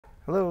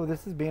Hello,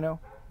 this is Bino.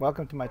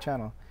 Welcome to my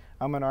channel.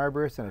 I'm an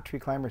arborist and a tree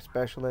climber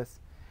specialist,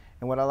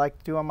 and what I like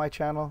to do on my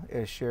channel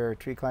is share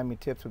tree climbing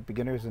tips with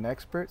beginners and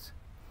experts.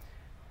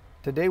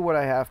 Today what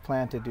I have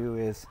planned to do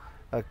is,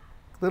 a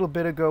little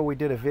bit ago we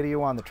did a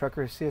video on the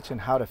Truckers Hitch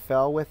and how to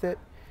fell with it.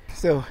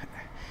 So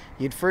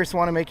you'd first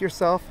want to make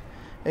yourself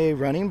a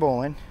running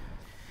bowline.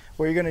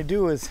 What you're going to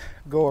do is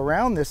go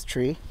around this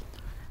tree,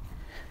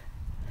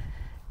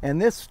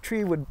 and this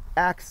tree would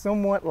act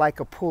somewhat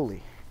like a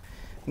pulley.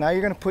 Now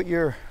you're going to put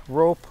your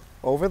rope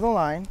over the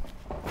line.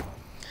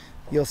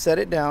 You'll set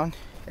it down,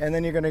 and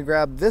then you're going to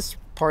grab this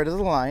part of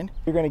the line.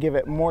 You're going to give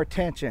it more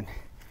tension,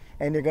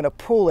 and you're going to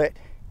pull it,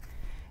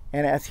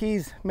 and as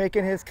he's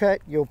making his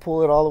cut, you'll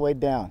pull it all the way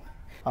down.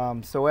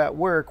 So at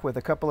work with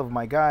a couple of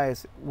my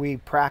guys, we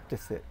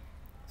practice it.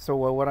 So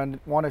what I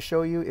want to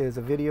show you is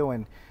a video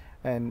and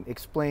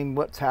explain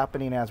what's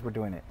happening as we're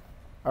doing it.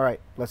 All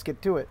right, let's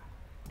get to it.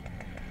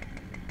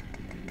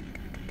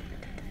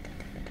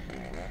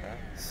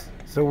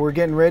 So we're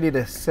getting ready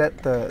to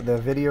set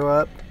the video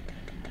up.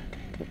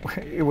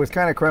 It was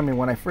kind of crummy.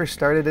 When I first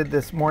started it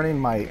this morning,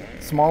 my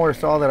smaller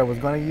saw that I was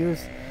going to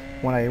use,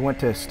 when I went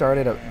to start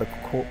it up,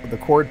 the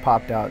cord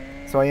popped out.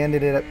 So I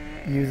ended up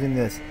using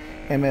this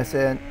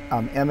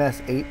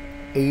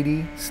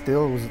MS880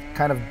 still. It was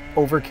kind of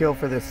overkill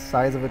for this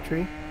size of a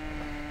tree.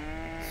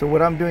 So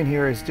what I'm doing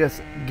here is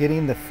just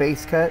getting the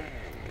face cut,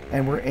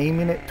 and we're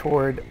aiming it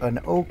toward an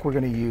oak we're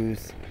going to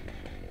use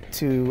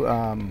to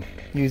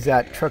use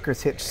that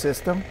Truckers Hitch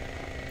system.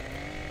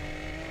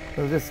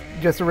 So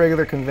just a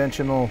regular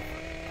conventional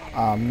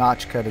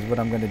notch cut is what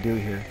I'm going to do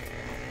here.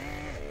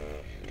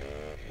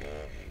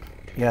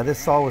 Yeah, this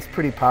saw was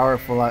pretty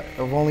powerful. I've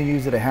only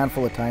used it a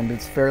handful of times.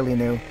 It's fairly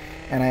new,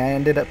 and I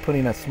ended up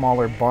putting a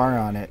smaller bar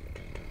on it.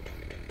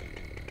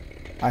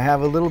 I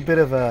have a little bit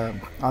of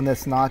on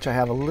this notch, I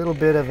have a little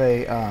bit of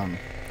a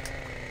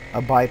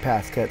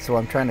bypass cut, so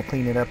I'm trying to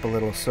clean it up a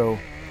little so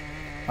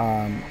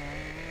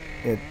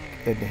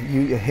it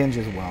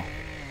hinges well.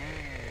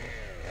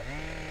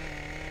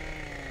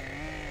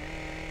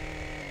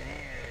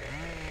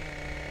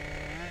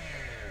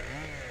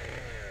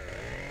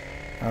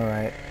 All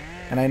right,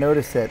 and I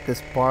noticed that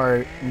this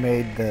bar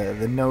made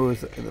the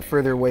nose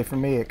further away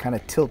from me. It kind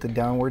of tilted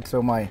downward,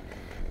 so my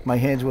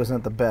hinge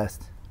wasn't the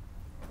best.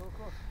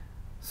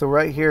 So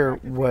right here,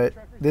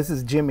 this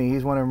is Jimmy.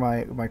 He's one of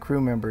my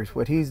crew members.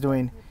 What he's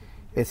doing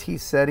is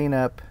he's setting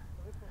up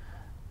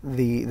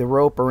the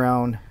rope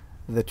around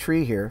the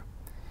tree here.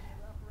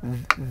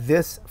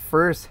 This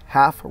first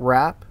half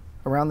wrap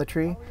around the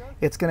tree,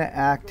 it's going to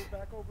act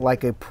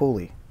like a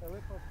pulley,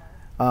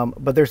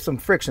 but there's some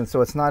friction,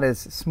 so it's not as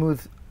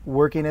smooth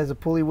working as a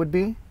pulley would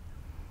be.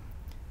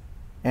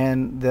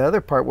 And the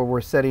other part where we're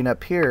setting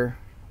up here,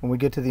 when we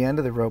get to the end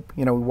of the rope,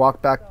 we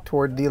walk back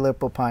toward the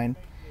Aleppo pine,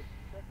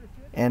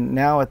 and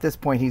now at this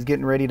point he's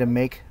getting ready to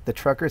make the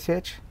Truckers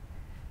Hitch,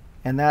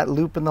 and that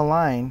loop in the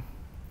line,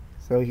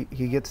 so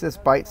he gets this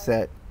bite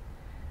set.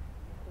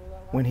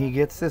 When he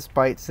gets this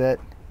bite set,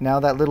 now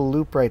that little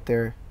loop right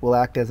there will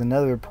act as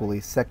another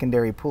pulley,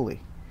 secondary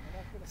pulley.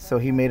 So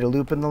he made a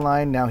loop in the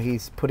line, now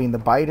he's putting the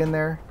bite in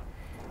there,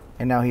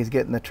 and now he's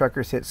getting the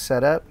Truckers Hitch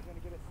set up.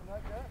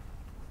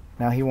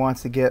 Now he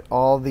wants to get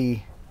all the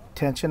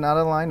tension out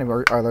of the line,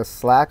 or the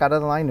slack out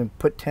of the line, and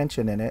put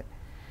tension in it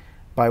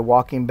by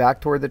walking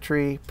back toward the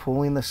tree,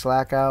 pulling the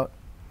slack out.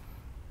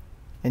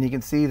 And you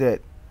can see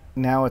that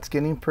now it's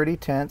getting pretty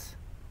tense.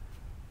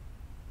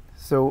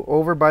 So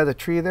over by the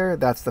tree there,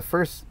 that's the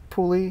first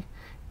pulley,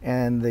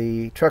 and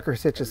the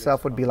Truckers Hitch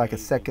itself would be like a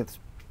second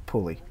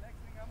pulley.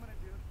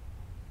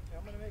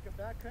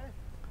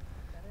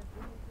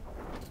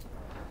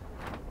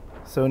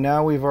 So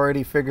now we've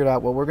already figured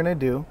out what we're going to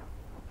do.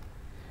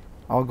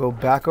 I'll go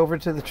back over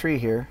to the tree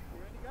here,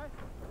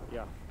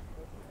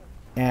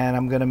 and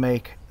I'm going to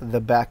make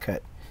the back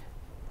cut.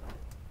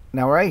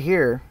 Now right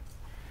here,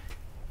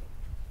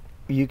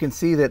 you can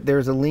see that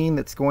there's a lean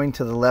that's going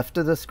to the left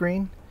of the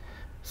screen.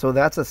 So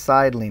that's a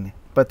side lean,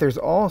 but there's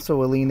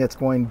also a lean that's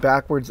going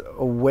backwards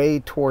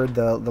away toward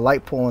the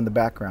light pole in the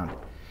background.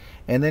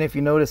 And then if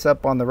you notice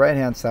up on the right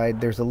hand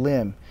side, there's a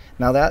limb.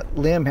 Now that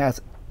limb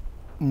has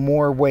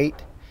more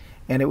weight,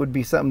 and it would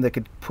be something that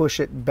could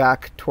push it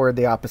back toward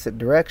the opposite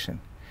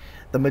direction.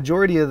 The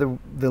majority of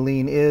the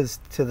lean is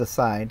to the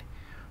side,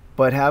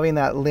 but having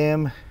that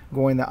limb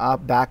going the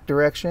back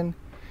direction,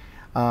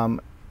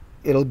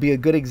 it'll be a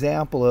good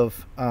example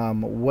of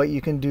what you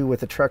can do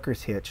with a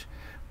Truckers Hitch,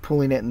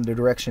 pulling it in the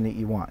direction that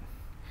you want.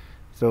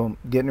 So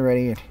getting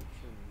ready and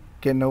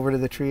getting over to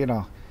the tree, and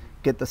I'll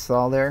get the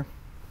saw there.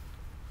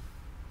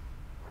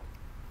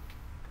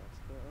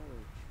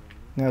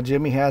 Now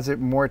Jimmy has it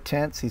more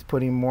tense. He's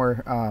putting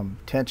more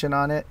tension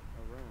on it.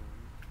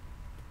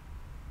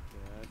 Yeah,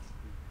 that's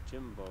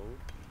Jimbo.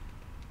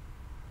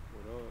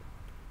 What up,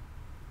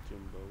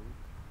 Jimbo?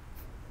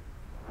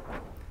 No,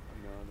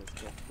 let's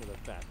go for the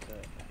back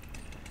cut.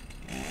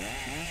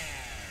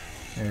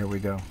 There we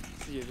go.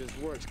 See if this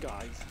works,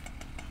 guys.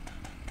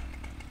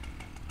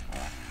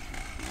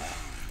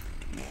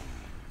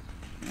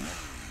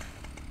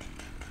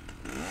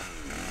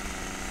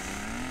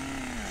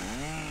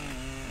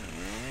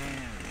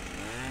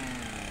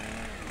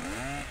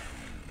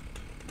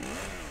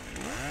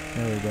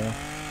 There we go.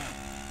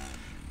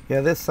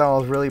 Yeah, this saw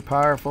is really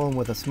powerful, and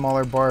with a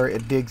smaller bar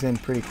it digs in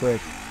pretty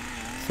quick.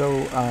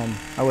 So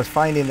I was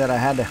finding that I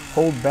had to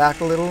hold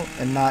back a little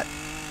and not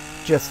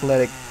just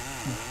let it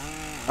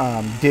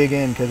dig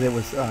in, because it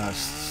was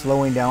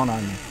slowing down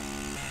on me.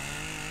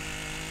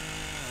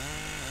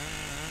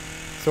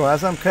 So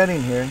as I'm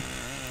cutting here,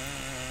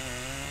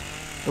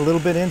 a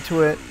little bit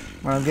into it,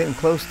 when I'm getting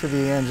close to the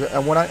hinge, I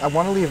want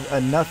to leave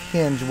enough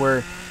hinge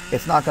where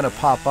it's not going to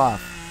pop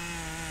off.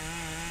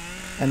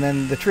 And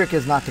then the trick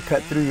is not to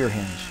cut through your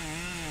hinge.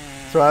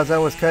 So as I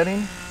was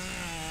cutting,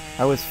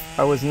 I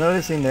was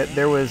noticing that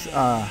there was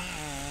a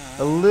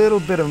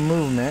little bit of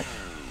movement.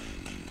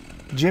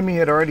 Jimmy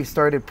had already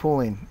started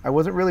pulling. I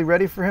wasn't really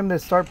ready for him to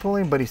start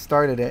pulling, but he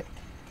started it.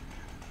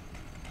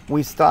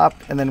 We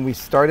stopped and then we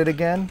started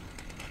again.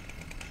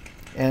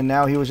 And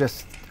now he was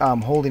just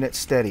holding it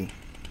steady.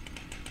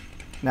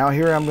 Now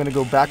here I'm going to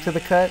go back to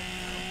the cut.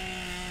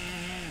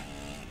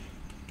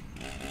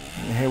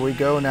 And here we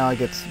go. Now it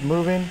gets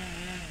moving.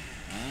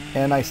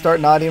 And I start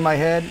nodding my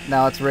head.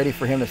 Now it's ready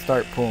for him to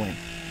start pulling.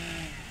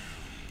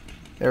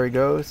 There he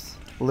goes.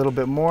 A little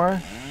bit more.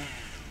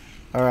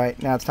 All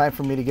right, now it's time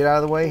for me to get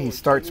out of the way. He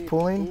starts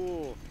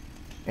pulling,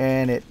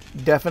 and it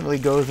definitely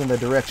goes in the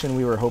direction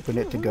we were hoping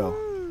it to go.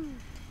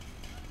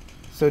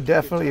 So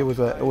definitely it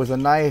was a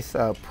nice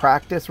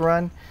practice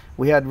run.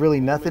 We had really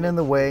nothing in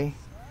the way.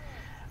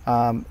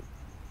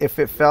 If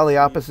it fell the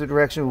opposite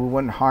direction, we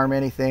wouldn't harm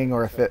anything,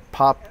 or if it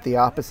popped the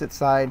opposite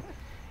side,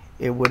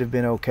 it would have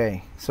been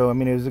okay. So I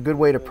mean, it was a good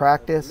way to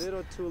practice.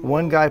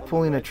 One guy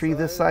pulling a tree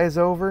this size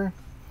over,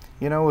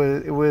 you know,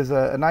 it was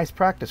a nice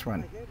practice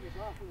run.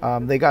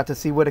 They got to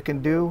see what it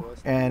can do,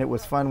 and it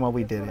was fun while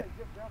we did it.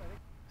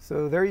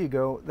 So there you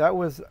go. That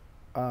was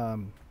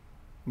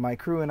my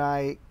crew and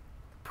I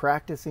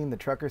practicing the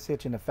trucker's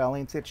hitch in a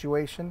felling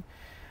situation.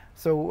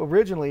 So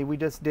originally we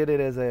just did it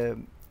as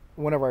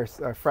one of our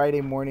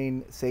Friday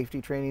morning safety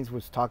trainings,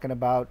 was talking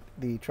about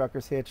the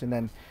trucker's hitch, and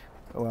then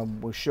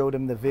we showed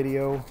him the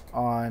video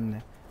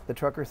on the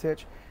trucker's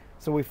hitch.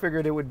 So we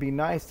figured it would be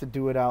nice to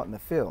do it out in the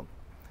field.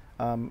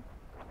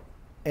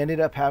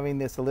 Ended up having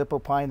this Aleppo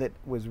pine that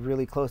was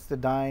really close to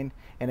dying,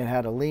 and it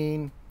had a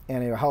lean,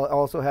 and it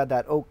also had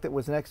that oak that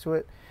was next to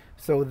it.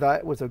 So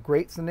that was a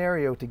great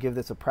scenario to give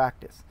this a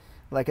practice.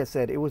 Like I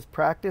said, it was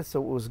practice,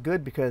 so it was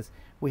good because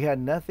we had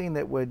nothing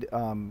that would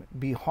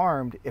be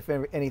harmed if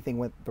anything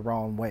went the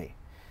wrong way.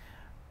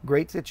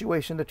 Great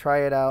situation to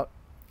try it out.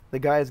 The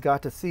guys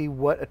got to see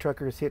what a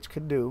trucker's hitch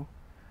could do,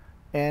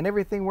 and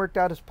everything worked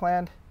out as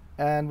planned,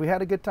 and we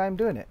had a good time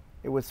doing it.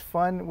 It was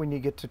fun when you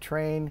get to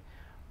train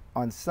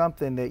on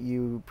something that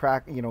you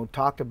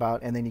talked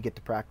about, and then you get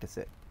to practice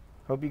it.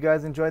 Hope you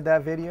guys enjoyed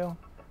that video.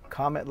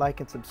 Comment, like,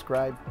 and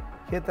subscribe.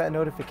 Hit that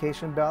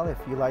notification bell if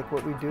you like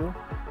what we do,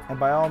 and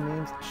by all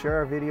means, share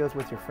our videos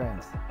with your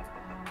friends.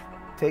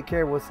 Take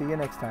care. We'll see you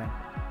next time.